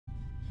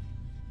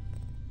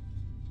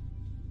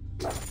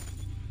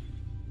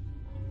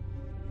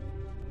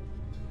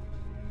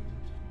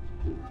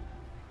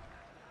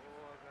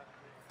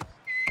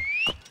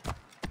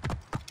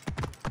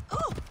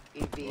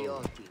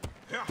Idioti.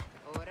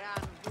 Ora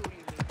non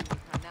giuri le tue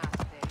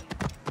canasteri.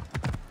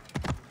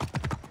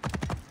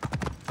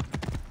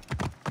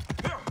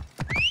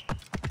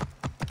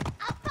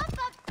 A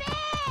papà!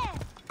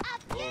 A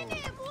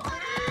piene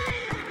muori!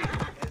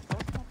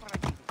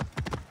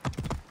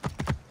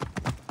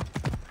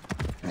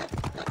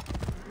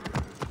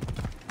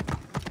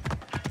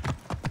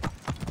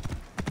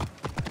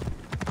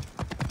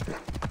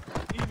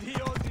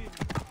 Idioti.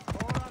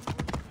 Ora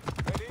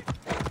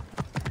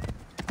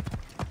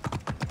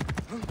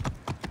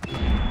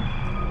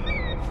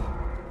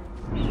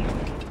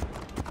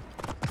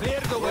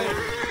clear the way.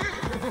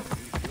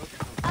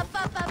 A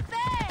papà!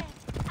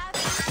 A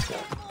piene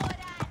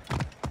muori!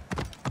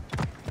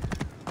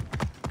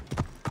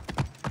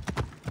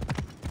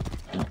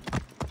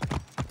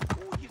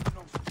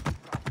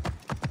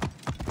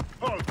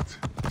 Halt!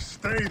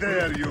 Stay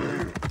there, you!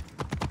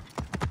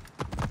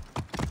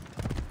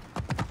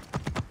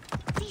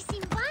 Ti si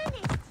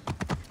invanesti!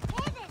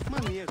 Edes!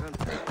 Manieran.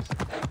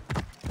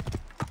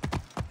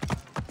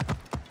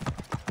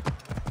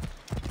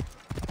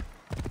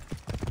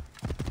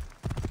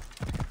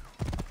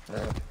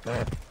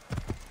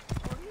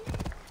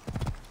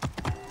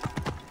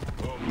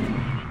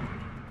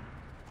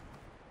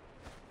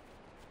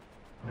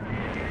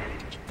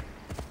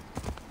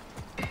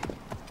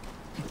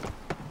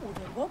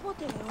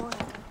 Ουδεγόποτε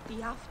εώρα τι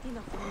αυτή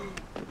να φωνεί.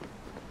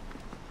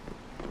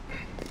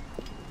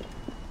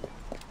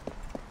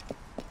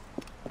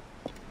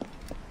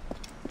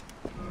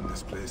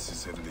 This place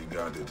is heavily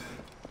guarded.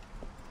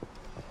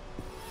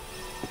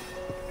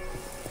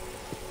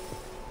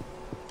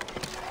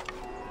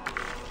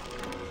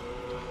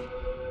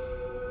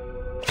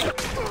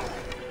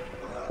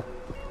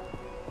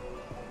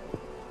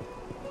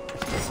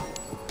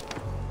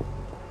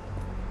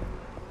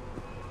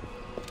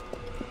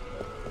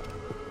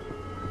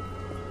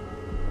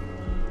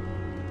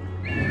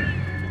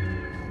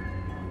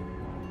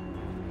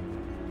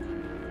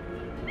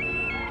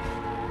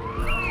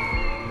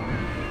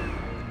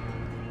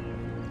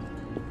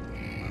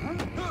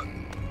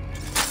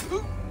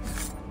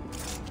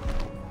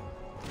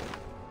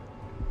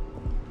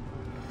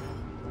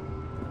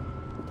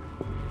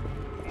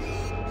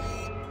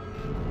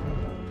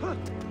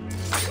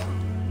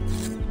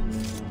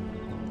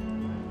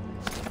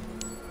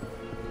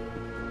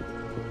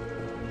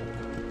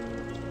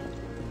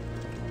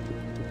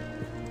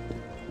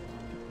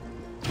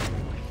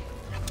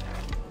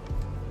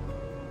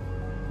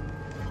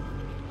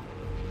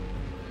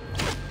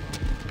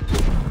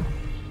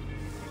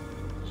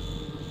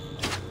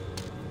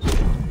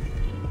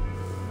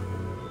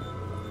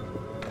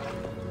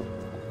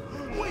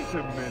 Wait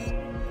a minute.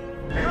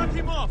 Cut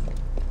him off.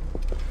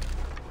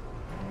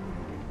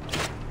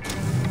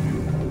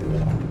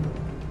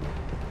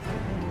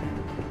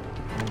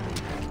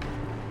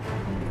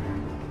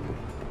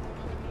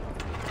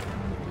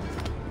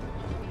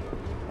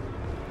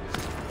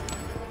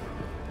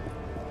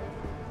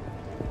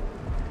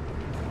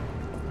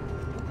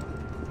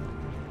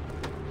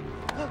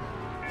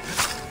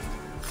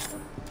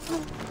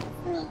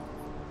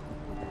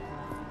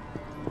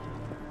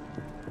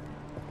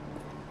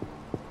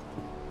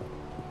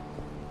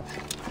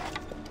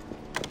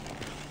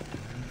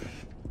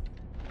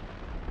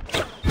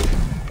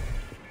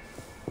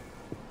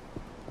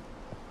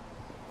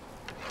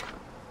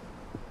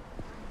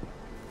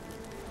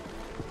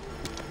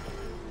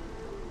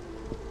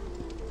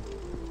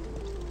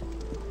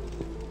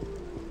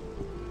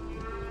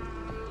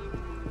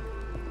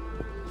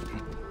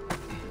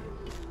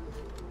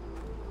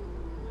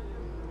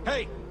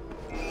 Hey!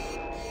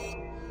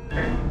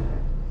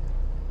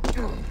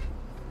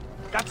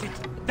 That's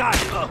it! Die!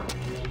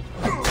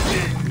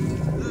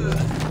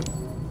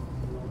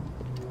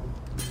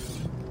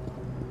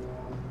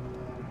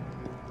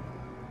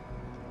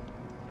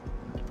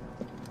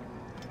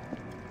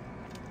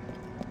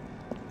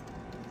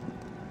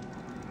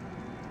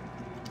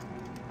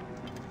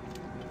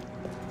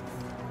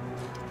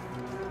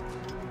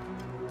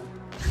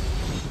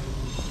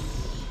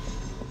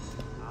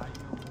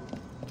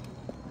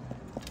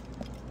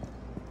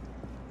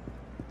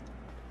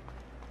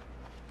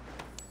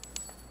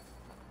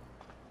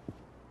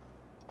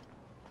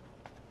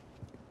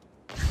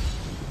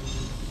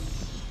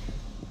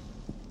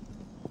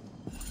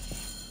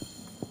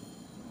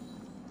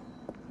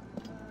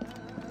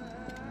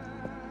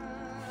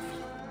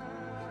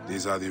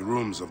 These are the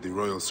rooms of the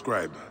royal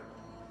scribe.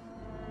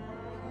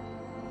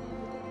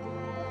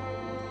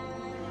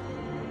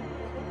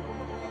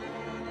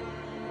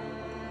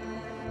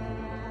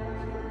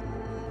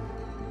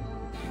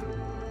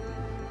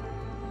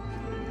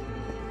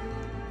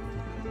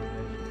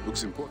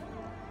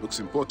 Looks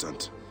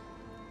important.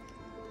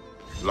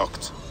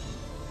 Locked.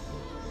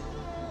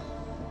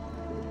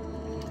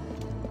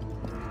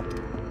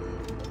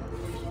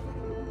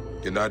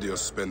 Gennadios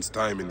spends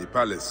time in the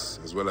palace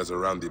as well as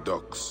around the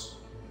docks.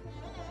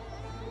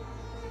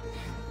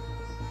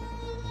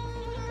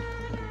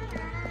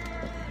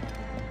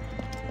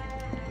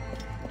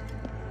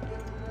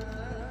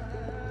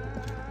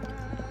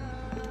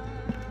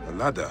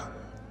 ladder.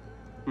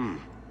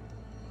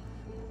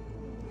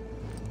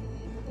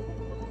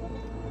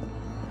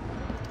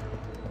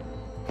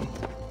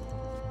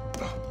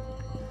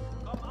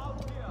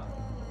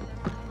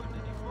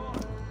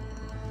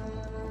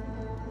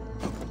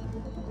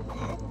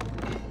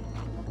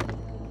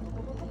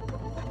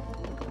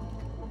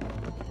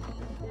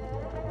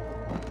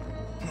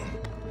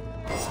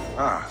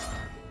 Ah,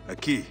 a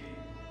key.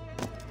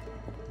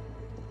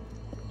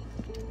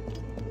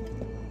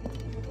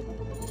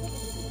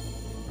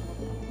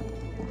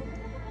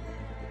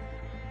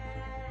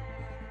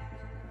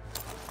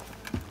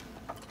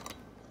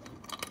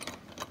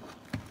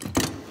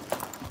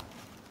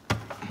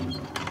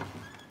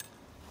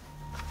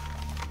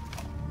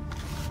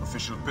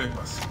 Official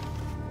papers.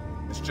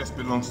 This chest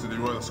belongs to the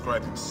royal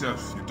scribe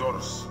himself,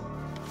 Eudorus.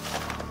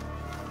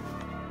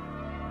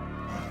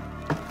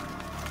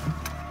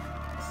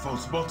 A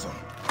false bottom.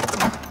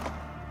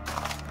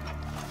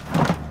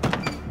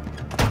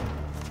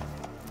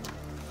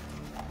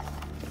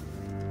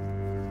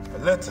 A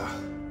letter.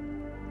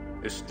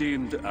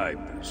 Esteemed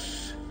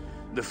Ibis,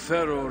 the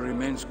Pharaoh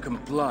remains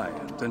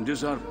compliant and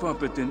is our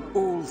puppet in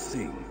all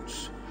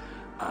things.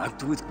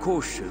 Act with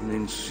caution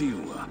in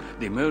Siwa.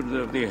 The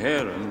murder of the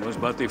Heron was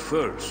but the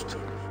first.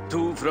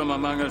 2 from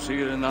among us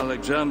here in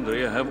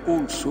Alexandria have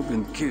also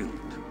been killed.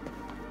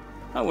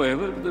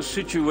 However, the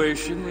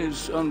situation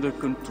is under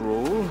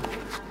control.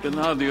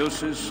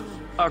 Gennadios is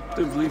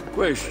actively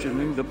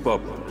questioning the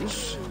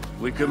populace.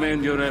 We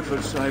commend your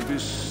efforts,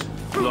 Ibis.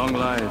 Long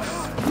life.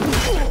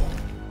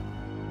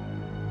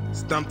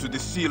 Stamped with the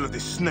seal of the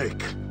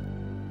snake.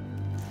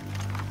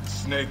 The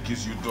snake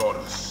is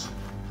Eudorus,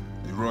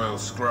 the royal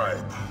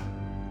scribe.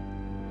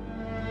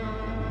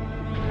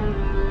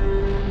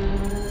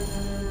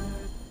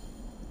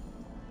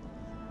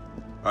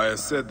 I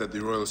said that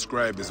the royal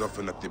scribe is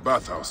often at the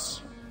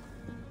bathhouse.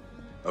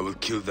 I will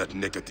kill that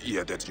naked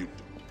ear that you...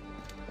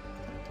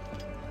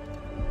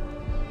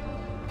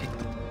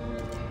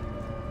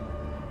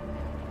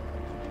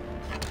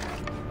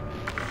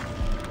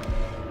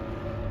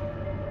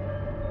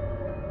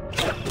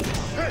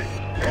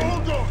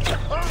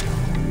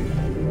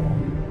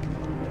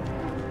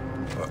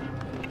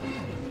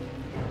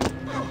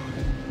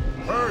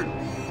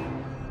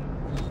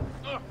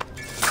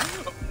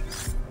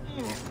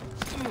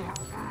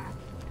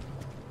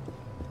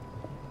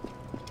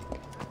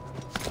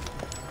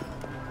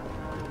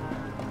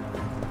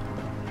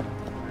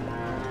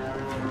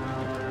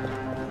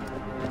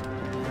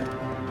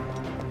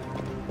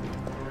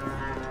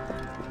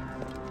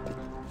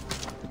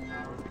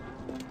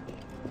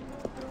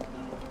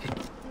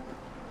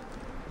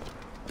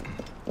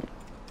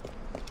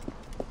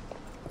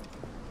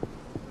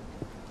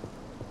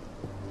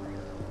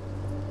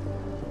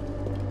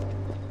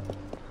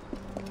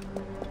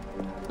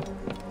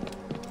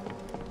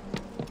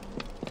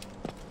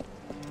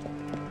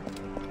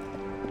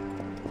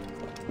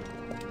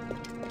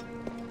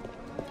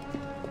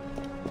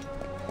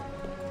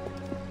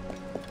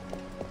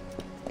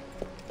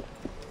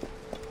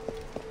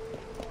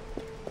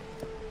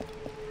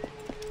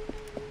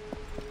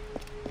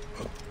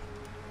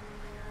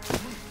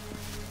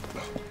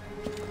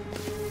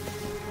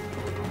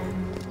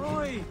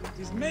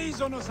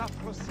 Meizonos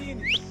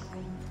Afrosinis.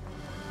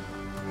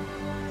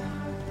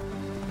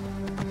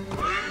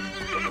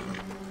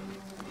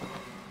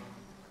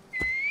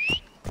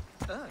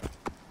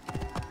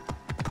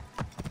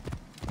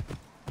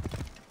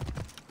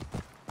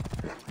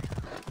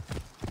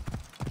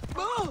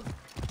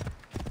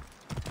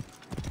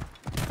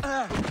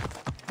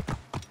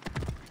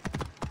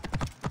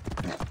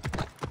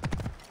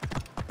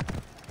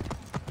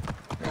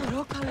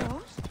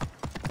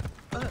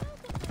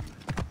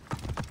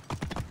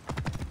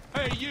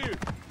 Hey, you!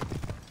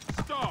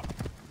 Stop!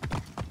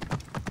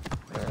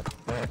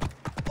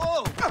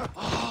 Oh!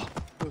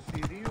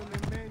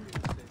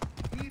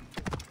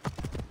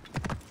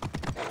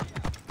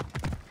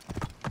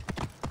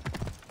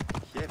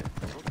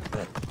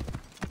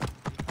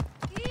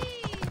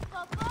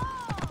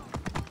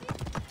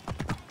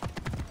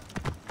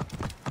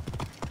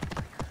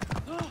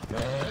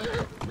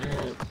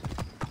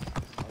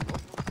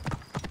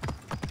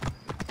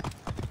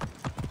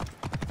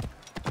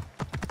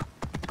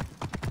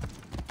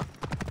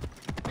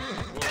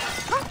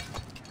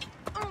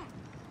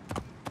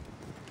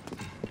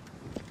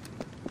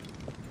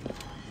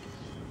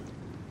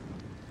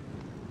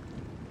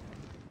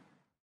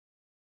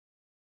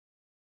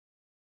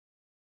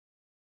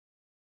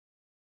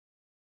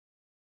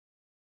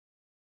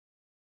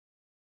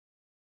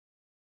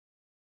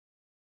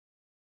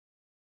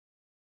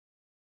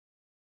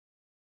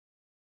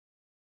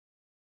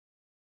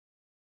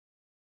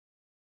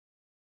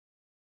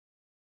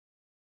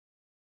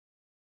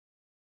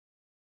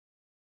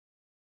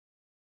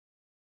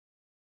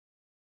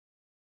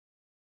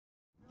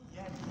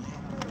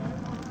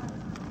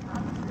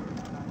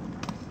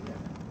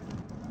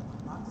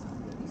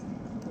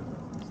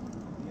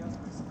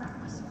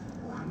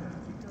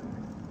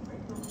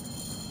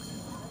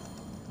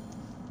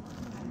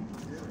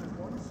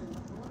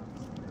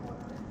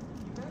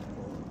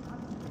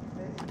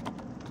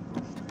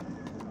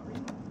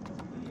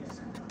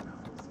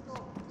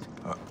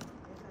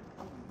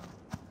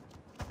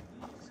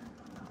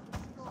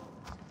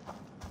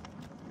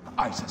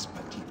 I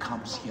suspect he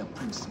comes here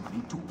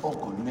principally to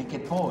ogle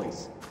naked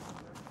boys.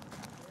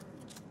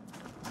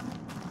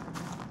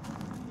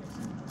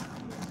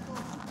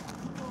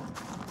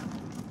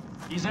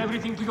 Is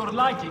everything to your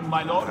liking,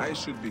 my lord? I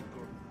should be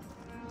good.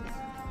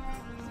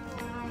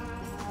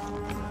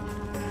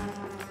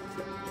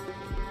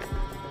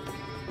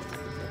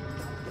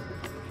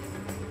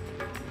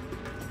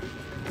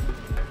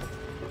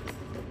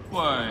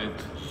 Quiet.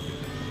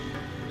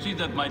 See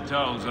that my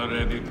towels are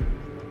ready.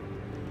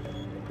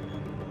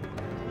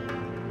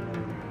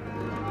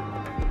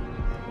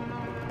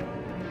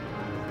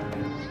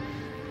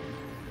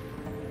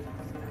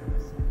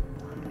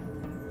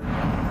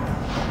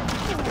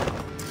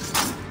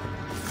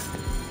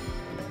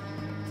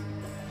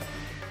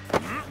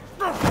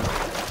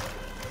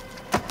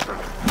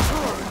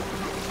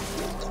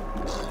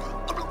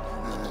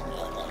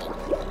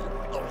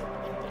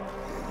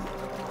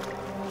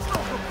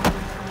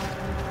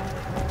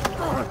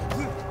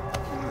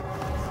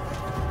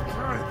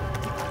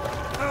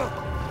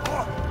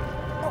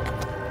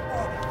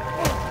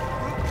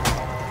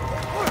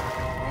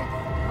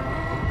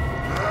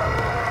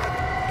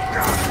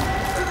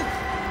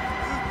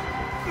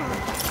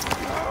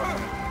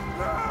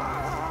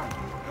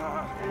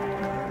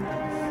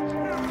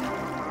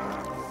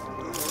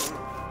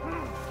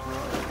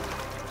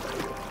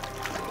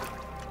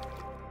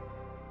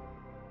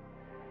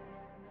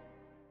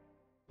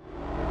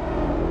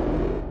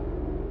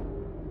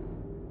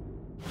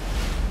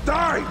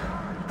 Die!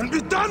 And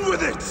be done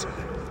with it!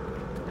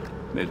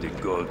 May the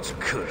gods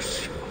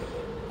curse you.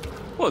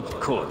 What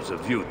cause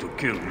have you to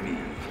kill me?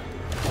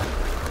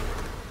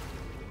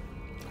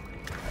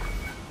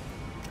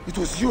 It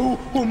was you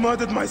who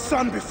murdered my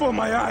son before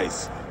my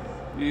eyes!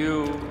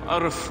 You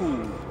are a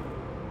fool.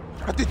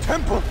 At the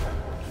temple!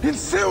 In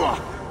Siwa!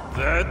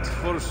 That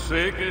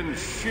forsaken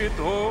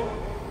shithole?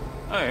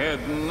 I had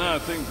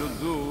nothing to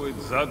do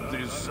with that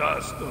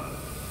disaster.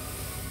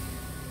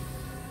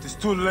 It is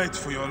too late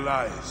for your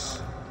lies.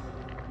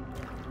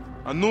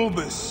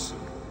 Anubis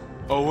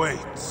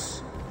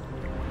awaits.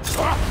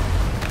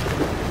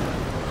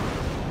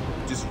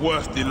 It is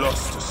worth the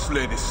loss to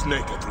slay the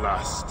snake at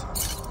last.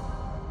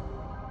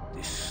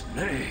 The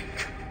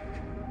snake?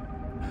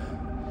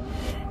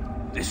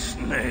 The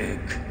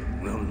snake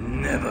will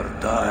never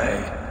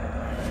die.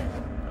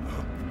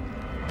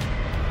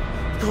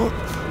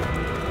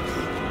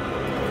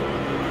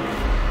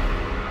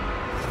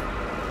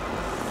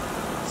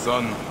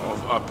 Son of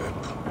Apep,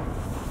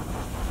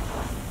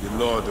 the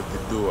Lord of the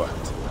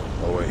Duat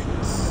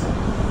awaits.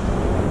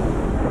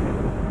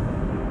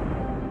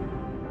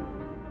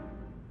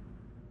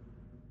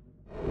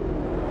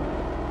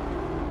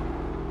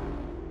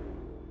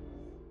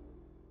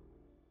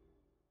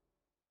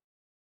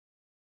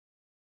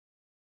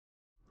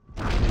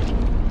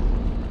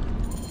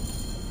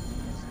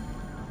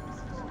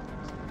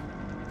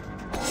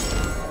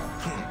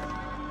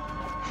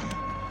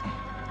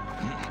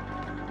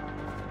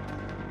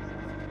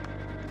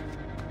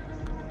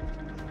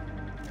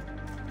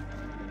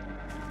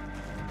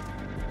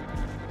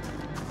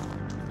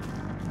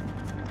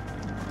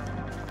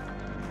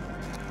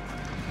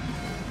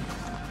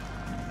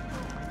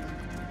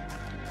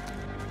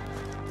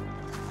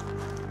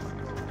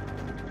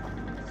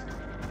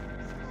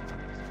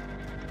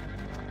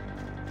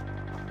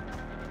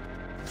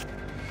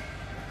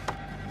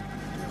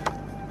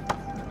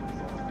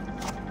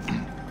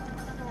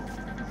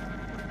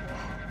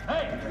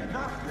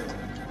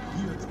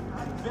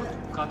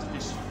 Cut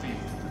this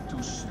filth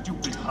into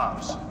stupid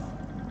halves.